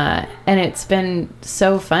 and it's been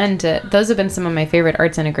so fun to. Those have been some of my favorite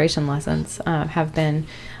arts integration lessons. Have been.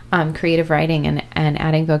 Creative writing and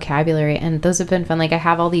adding vocabulary, and those have been fun. Like I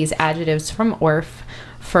have all these adjectives from Orff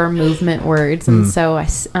for movement words, and so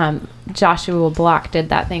Joshua Block did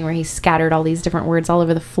that thing where he scattered all these different words all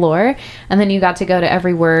over the floor, and then you got to go to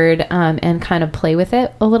every word and kind of play with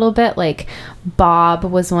it a little bit. Like Bob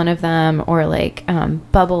was one of them, or like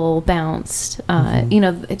bubble bounced. You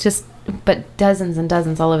know, it just. But dozens and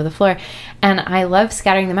dozens all over the floor, and I love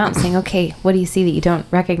scattering them out and saying, okay, what do you see that you don't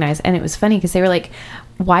recognize? And it was funny because they were like,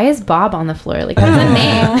 why is Bob on the floor? Like, that's a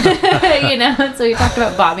name. You know, and so we talked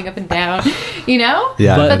about bobbing up and down, you know.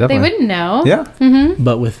 Yeah, But But they definitely. wouldn't know. Yeah.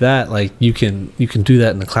 But with that, like you can do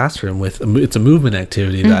that in the classroom with it's a movement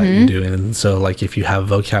activity that you're doing, and so like if you have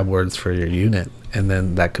vocab words for your unit, and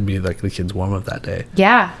then that could be like the kids' warm up that day.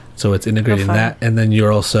 Yeah. So it's integrating fun. that, and then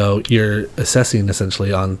you're assessing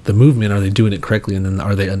essentially on the movement. Are they doing it correctly? And then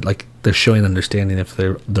are they like they're showing understanding if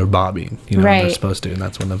they're bobbing, when they're Right. supposed to, and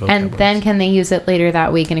that's when the vocab And then works. can they use it later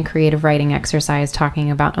that week in a creative writing exercise talking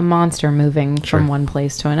about a monster moving from one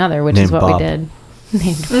place to another, which is Named what Bob. we did.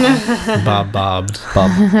 Named Bob bobbed.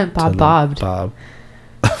 Bob. Bob bobbed. Bob.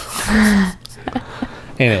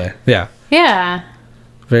 Anyway, yeah. Yeah.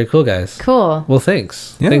 Very cool, guys. Cool. Well,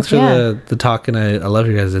 thanks. Yeah. Thanks for Yeah. the talk, and I love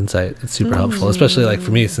your guys' insight. It's super helpful, especially like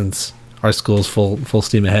for me, since our school's full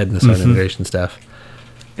steam ahead in this art integration stuff.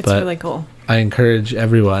 It's But- really cool. I encourage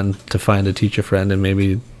everyone to find a teacher friend and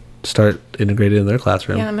maybe start integrating in their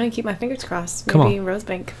classroom. Yeah, I'm gonna keep my fingers crossed. Come Maybe on.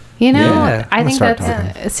 Rosebank. You know, Yeah. I I'm think gonna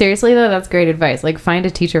that's start seriously though, that's great advice. Like, find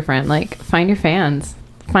a teacher friend. Like, find your fans.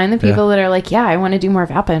 Find the people that are like, yeah, I want to do more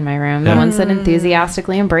VAPA in my room. The Yeah. ones that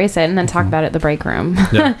enthusiastically embrace it and then talk about it in the break room.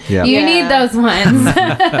 Yeah. Yeah. You Yeah. need those ones.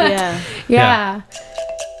 Yeah. Yeah.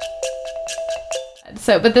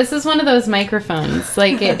 So, but this is one of those microphones.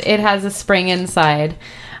 Like, it has a spring inside.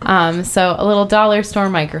 So a little dollar store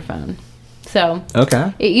microphone. So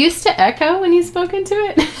Okay. it used to echo when you spoke into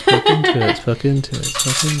it. Spoke into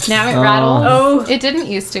it. Now it rattles. Oh. It didn't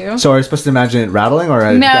used to. So are you supposed to imagine it rattling or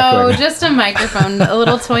No, echoing? just a microphone, a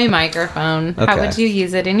little toy microphone. How Okay. would you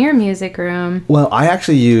use it in your music room? Well, I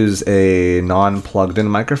actually use a non-plugged-in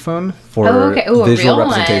microphone for Oh, okay. Ooh, a visual real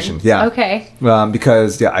representation. one. Yeah. Okay.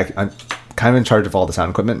 Because I'm kind of in charge of all the sound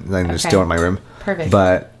equipment, and I just Okay. do it in my room. Perfect.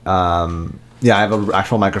 But yeah, I have an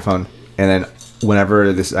actual microphone, and then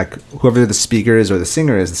whenever whoever the speaker is or the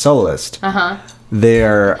singer is, the soloist,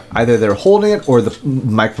 they're holding it or the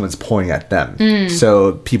microphone's pointing at them. Mm.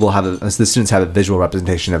 So the students have a visual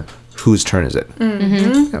representation of whose turn is it.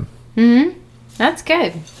 Yeah. That's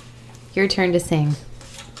good. Your turn to sing.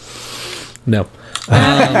 No.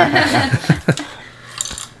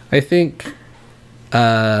 I think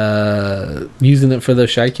using it for those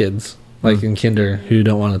shy kids, like in kinder, who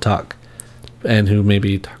don't want to talk and who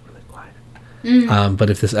maybe talk really quiet. But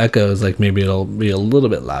if this echoes, like maybe it'll be a little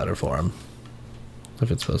bit louder for them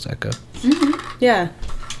if it's supposed to echo. Yeah.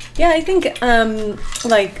 Yeah, I think,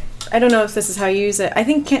 like, I don't know if this is how you use it. I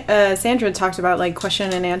think Sandra talked about, like,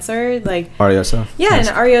 question and answer. Like, Arioso. yeah, Yes.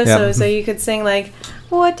 and Arioso. Yeah. So you could sing, like,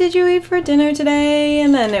 what did you eat for dinner today?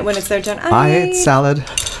 And then when it's their turn, I ate salad.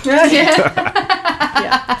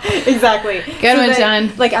 Yeah, exactly. Good one, then,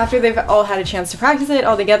 John. Like, after they've all had a chance to practice it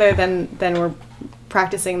all together, then we're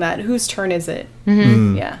practicing that. Whose turn is it?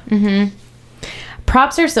 Mm. Yeah.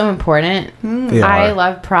 Props are so important. They I are.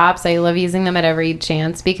 love props. I love using them at every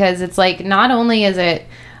chance because it's like, not only is it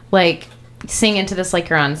like sing into this like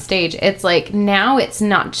you're on stage, it's like now it's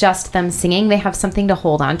not just them singing, they have something to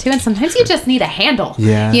hold on to, and sometimes you just need a handle.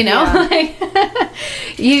 Yeah. You know? Yeah. Like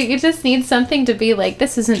you just need something to be like,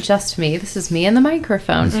 this isn't just me, this is me and the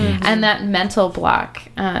microphone. And that mental block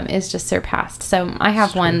is just surpassed. So I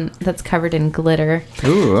have one that's covered in glitter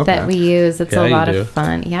Ooh, okay. that we use. It's Yeah, a you lot do. of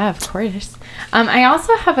fun. Yeah, of course. I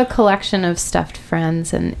also have a collection of stuffed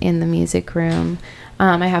friends in the music room.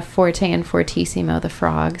 I have Forte and Fortissimo, the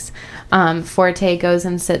frogs. Forte goes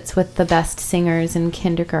and sits with the best singers in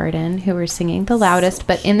kindergarten who are singing the loudest,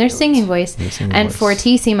 but in their singing voice. singing And voice.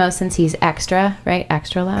 Fortissimo, since he's extra, right?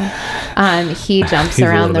 Extra loud. He jumps He's a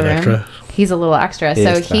around the little room. bit extra. He's a little extra. So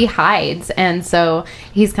Extra. he hides. And so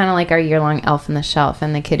he's kind of like our year-long elf on the shelf.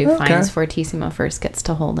 And the kid who Okay. finds Fortissimo first gets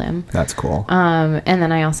to hold him. That's cool. And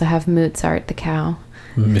then I also have Mozart the cow,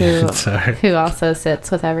 Mozart. who also sits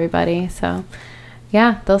with everybody. So,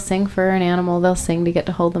 yeah, they'll sing for an animal. They'll sing to get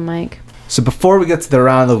to hold the mic. So before we get to the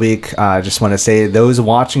round of the week, I just want to say those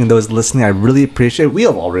watching and those listening, I really appreciate it. We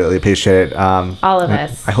all really appreciate it. All of I-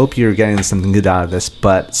 us. I hope you're getting something good out of this,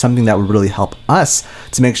 but something that would really help us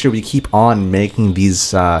to make sure we keep on making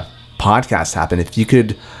these podcasts happen. If you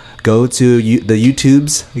could go to the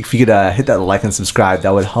YouTubes, if you could hit that like and subscribe,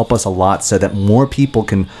 that would help us a lot so that more people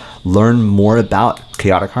can learn more about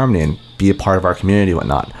Chaotic Harmony and be a part of our community and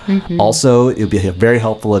whatnot. Also, it would be very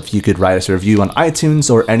helpful if you could write us a review on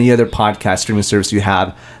iTunes or any other podcast streaming service you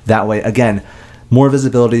have. That way, again, more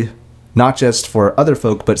visibility, not just for other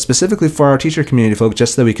folk, but specifically for our teacher community folk,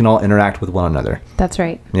 just so we can all interact with one another. That's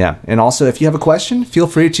right. Yeah. And also, if you have a question, feel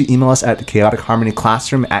free to email us at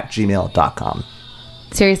chaoticharmonyclassroom@gmail.com.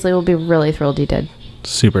 Seriously, we'll be really thrilled you did.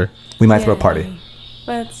 Super. We might throw a party.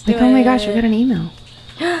 Let's do Like, oh my gosh, we it. got an email.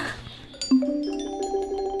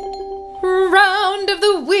 Round of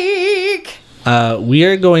the week. We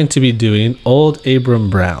are going to be doing Old Abram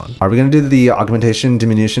Brown. Are we going to do the augmentation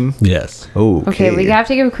diminution? Yes. Oh, Okay, we have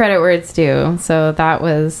to give credit where it's due. So that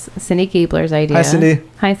was Cindy Giebler's idea. Hi, Cindy.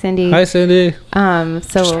 Hi, Cindy. Hi, Cindy.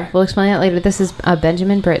 So we'll explain that later. This is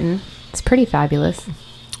Benjamin Britten. It's pretty fabulous.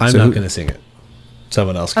 I'm So not who- going to sing it.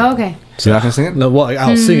 Someone else can. Oh, okay. So you're not going to sing it? No, well,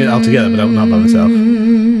 I'll sing it all together, but I'm not by myself.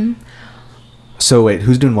 So wait,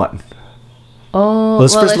 who's doing what? Oh,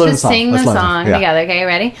 Let's well, first let's learn the just song. sing Let's the learn the song song. Yeah. together. Okay,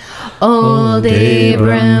 ready? Old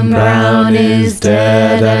Abram Brown is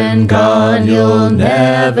dead and gone. You'll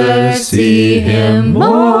never see him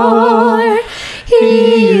more.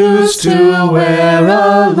 He used to wear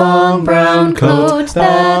a long brown coat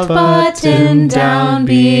that buttoned down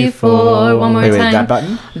before. One more Wait, time. that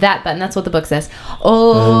button? That button, that's what the book says.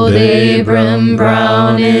 Old Abram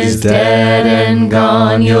Brown is dead and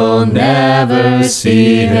gone. You'll never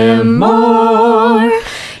see him more.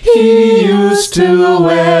 He used to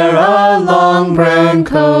wear a long brown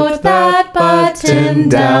coat that buttoned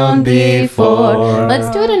down before. Let's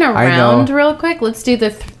do it in a I know. round real quick. Let's do the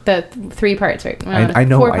 3 parts, right? I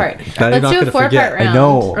know. 4 part. Now you're Let's not do a gonna 4 forget. part round. I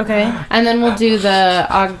know. Okay. And then we'll do the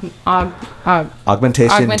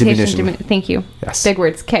Augmentation, diminution. Thank you. Yes. Big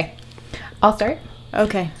words. Okay. I'll start.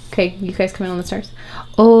 Okay. Okay, you guys come in on the stars.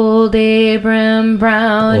 Old Abram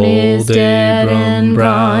Brown is Old dead Abram and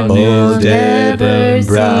Brown gone. You'll Old never Abram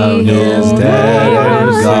Brown see him is dead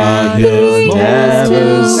and more. gone. He You'll used never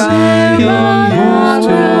to see wear him. a Used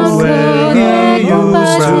to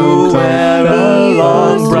long wear brown a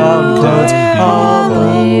long brown coat, all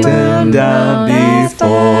buttoned down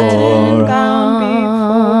before.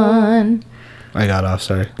 Gone. I got off.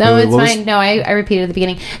 Sorry. No, Wait, it's what was- fine. No, I repeated at the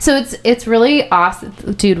beginning. So it's really awesome,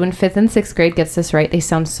 dude. When 5th and 6th grade gets this right, they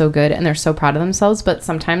sound so good and they're so proud of themselves. But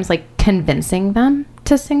sometimes, like, convincing them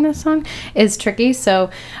to sing this song is tricky. So,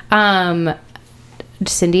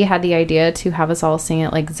 Cindy had the idea to have us all sing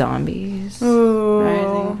it like zombies,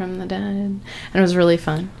 rising from the dead, and it was really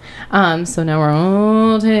fun. So now we're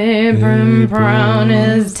old Abram Brown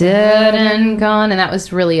is dead and gone, and that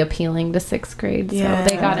was really appealing to 6th grade. So Yeah.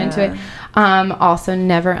 they got into it. Also,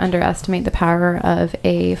 never underestimate the power of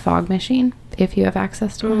a fog machine if you have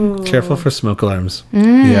access to one. Careful for smoke alarms.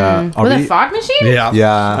 Yeah. Are With a we- fog machine? Yeah.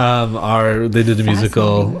 Yeah. They did a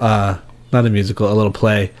musical, not a musical, a little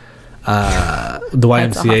play. The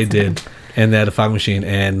YMCA did, and they had a fog machine,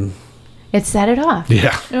 and It set it off.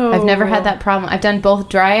 yeah. I've never had that problem. I've done both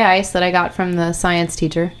dry ice that I got from the science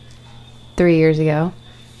teacher 3 years ago,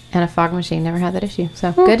 and a fog machine. Never had that issue.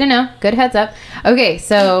 So good to know. Good heads up. Okay,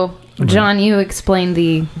 so John, you explained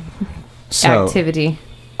the So, activity.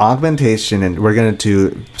 augmentation, and we're going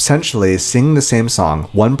to essentially sing the same song.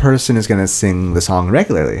 One person is going to sing the song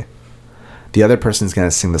regularly. The other person is going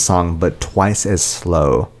to sing the song, but twice as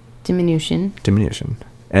slow. Diminution. Diminution.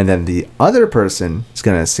 And then the other person is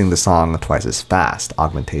going to sing the song twice as fast.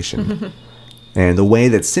 Augmentation. And the way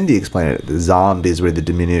that Cindy explained it, the zombies were the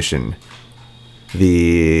diminution.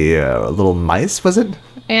 The little mice, was it?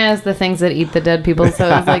 Yeah, it's the things that eat the dead people.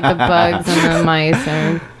 So it's like the bugs and the mice,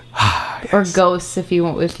 or ghosts, if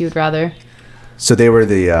you'd rather. So they were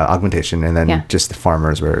the augmentation, and then Yeah. just the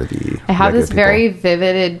farmers were the. I have regular this people. very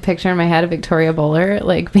vivid picture in my head of Victoria Bowler,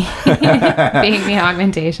 like being the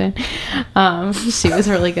augmentation. She was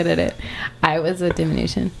really good at it. I was a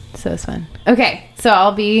diminution, so it's fun. Okay, so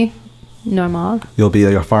I'll be normal. You'll be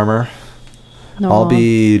a farmer. Normal. I'll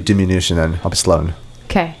be diminution then. I'll be Sloan.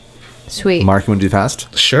 Okay, sweet. Mark, you want to do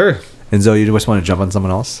fast? Sure. And Zoe, you just want to jump on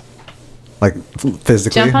someone else? Like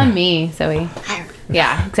physically? Jump on me, Zoe.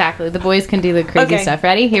 Yeah, exactly. The boys can do the crazy Okay. stuff.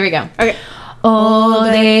 Ready? Here we go. Okay. Old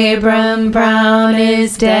Abram Brown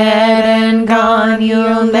is dead and gone.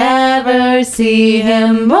 You'll never see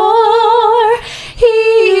him more.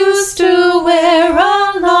 He used to wear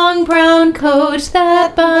a long brown coat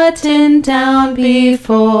that buttoned down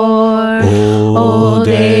before. Old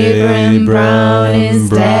Abram Brown is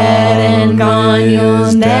dead and gone.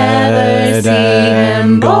 You'll never see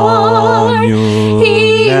him more.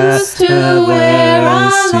 He used to wear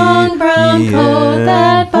a long brown coat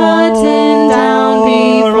that buttoned down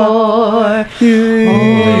before.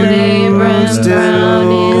 Old Abram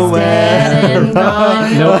Brown is dead and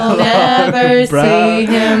gone. You'll never see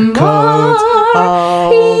him more.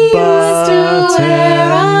 He used to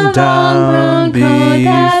wear a long brown coat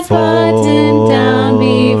that buttoned down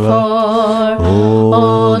before.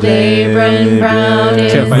 Old Abram Brown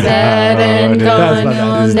is Can't find it. dead and gone.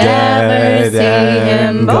 You'll never see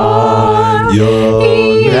him more.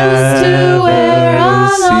 He used to wear a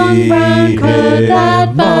long brown coat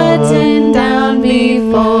that buttoned down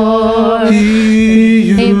before.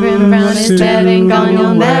 Abram Brown is dead and gone.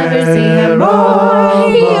 You'll never see him more.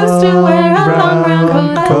 He used to wear a long brown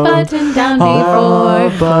coat that buttoned down before.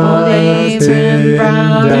 Old Abram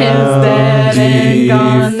Brown is dead and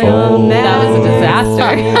gone. That was a disaster. I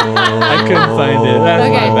couldn't find it. That's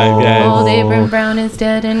Okay. my bad, guys. Old Abram Brown is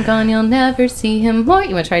dead and gone. You'll never see him more.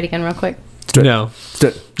 You want to try it again real quick? No.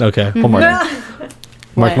 Stood. Okay. One more.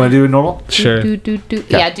 Mark, What? want to do it normal? Sure. Do.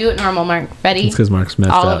 Yeah, do it normal, Mark. Ready? It's because Mark's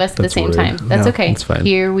messed All up. of us at the That's same weird. time. That's Yeah, okay. that's fine.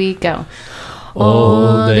 Here we go.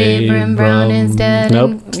 Old Abram Brown is dead.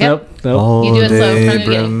 Nope. Yep. Nope. You do it slow from the beginning.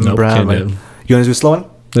 Abram Nope, Brown. can't do it. You want to do a slow one?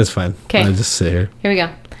 That's fine. 'Kay. I'll just sit here. Here we go.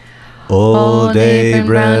 Old Abram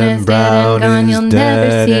Brown is dead You'll and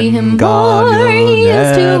never see him gone. more. He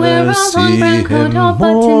used to wear a You'll long brown never coat, see all him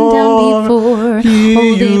buttoned down more. before. He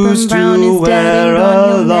Old Abram used Brown to is dead and wear gone.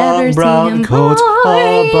 a You'll long never see brown him coat, more. all He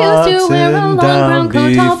used to wear a long brown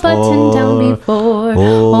buttoned coat, all buttoned down down before. before.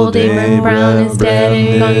 Old Abram Brown is dead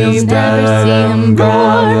and gone. You'll never see him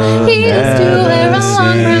more. He used to wear a long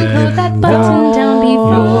brown coat that buttoned down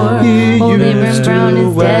before. Old Abram Brown is dead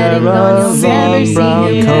and gone. You'll never see him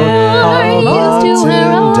more. He used to wear a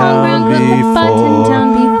long brown coat that buttoned down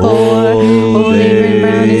before. Old Abram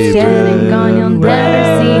Brown is dead and gone. You'll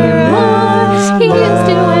never see him more. He used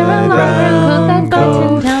to wear a long brown coat that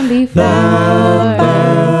buttoned down before.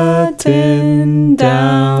 Buttoned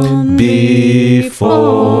down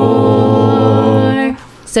before.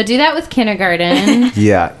 So do that with kindergarten.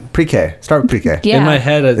 Yeah, pre-K. Start with pre-K. Yeah. In my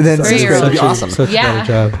head, it's And then such sixth grade would be a- awesome. Such a Yeah.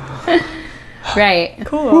 better job. Right.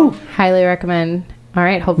 Cool. Highly recommend. All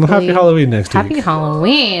right. Hopefully. Well, happy Halloween next Happy week.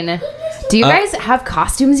 Halloween. Do you guys have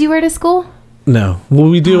costumes you wear to school? No. Well,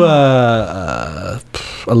 we do a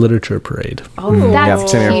literature parade. Oh, That's yeah,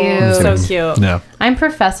 same here. cute. Same So cute. No. I'm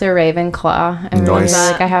Professor Ravenclaw. I really Nice.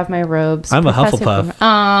 feel like I have my robes. I'm a Professor Hufflepuff.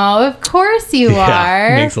 Oh, of course you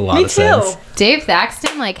are. Makes a lot Me of sense. too. Dave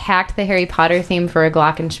Thaxton hacked the Harry Potter theme for a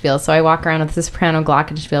Glockenspiel, so I walk around with the soprano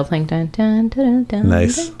Glockenspiel playing dun dun dun dun.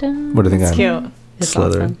 Nice. Dun, dun. What do you think? It's cute. It's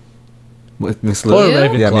Slytherin. awesome. With Miss Or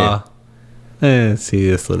Lily? You? Ravenclaw. See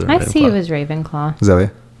this Slytherin. I see you Ravenclaw. as Ravenclaw. Zoe?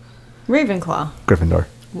 Ravenclaw. Gryffindor.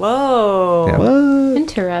 Whoa. Yeah. What?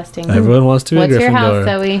 Interesting. Everyone wants to be What's a Gryffindor. your house,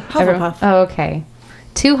 Zoe? Hufflepuff. Oh, okay.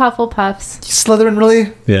 2 Hufflepuffs, Slytherin,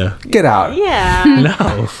 really? Yeah. Get out. Yeah.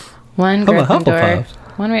 No. 1 I'm a Gryffindor.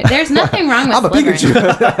 Hufflepuff. There's nothing wrong with I'm a Slytherin.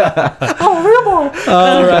 Pikachu.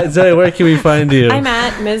 All right, Zoe, where can we find you? I'm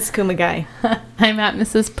at Ms. Kumagai. I'm at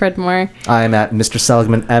Mrs. Pridmore. I'm at Mr.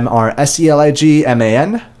 Seligman,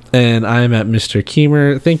 MrSeligman. And I'm at Mr.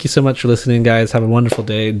 Keemer. Thank you so much for listening, guys. Have a wonderful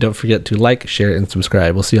day. Don't forget to like, share, and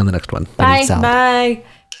subscribe. We'll see you on the next one. Bye. Sound. Bye.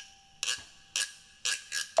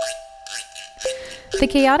 The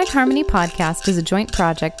Chaotic Harmony podcast is a joint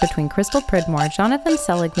project between Crystal Pridmore, Jonathan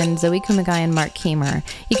Seligman, Zoe Kumagai, and Mark Keemer.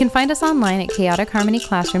 You can find us online at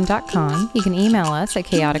chaoticharmonyclassroom.com. You can email us at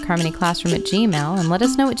chaoticharmonyclassroom@gmail and let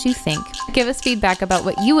us know what you think. Give us feedback about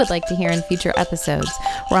what you would like to hear in future episodes.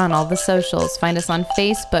 We're on all the socials. Find us on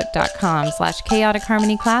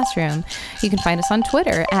facebook.com/chaoticharmonyclassroom. You can find us on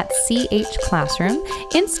Twitter at @CHClassroom,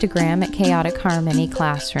 Instagram at Chaotic Harmony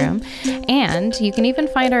Classroom, and you can even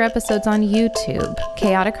find our episodes on YouTube.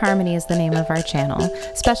 Chaotic Harmony is the name of our channel.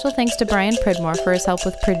 Special thanks to Brian Pridmore for his help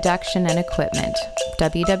with production and equipment.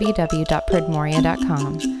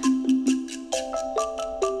 www.pridmoria.com.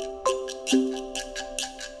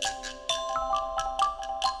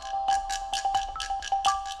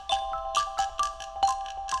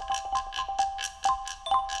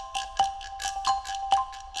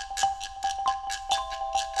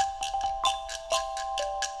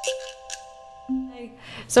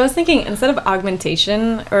 So I was thinking, instead of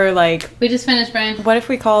augmentation, or like, We just finished, Brian. what if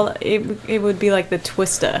we call it? It would be like the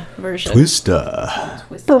Twista version. Twista.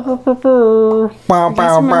 remember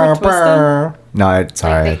Twista? No, it's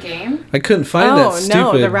Like alright. the game? I couldn't find Oh that stupid.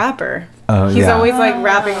 no, the rapper. Oh, He's yeah. always like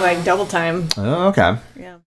rapping like double time. Oh, okay. Yeah.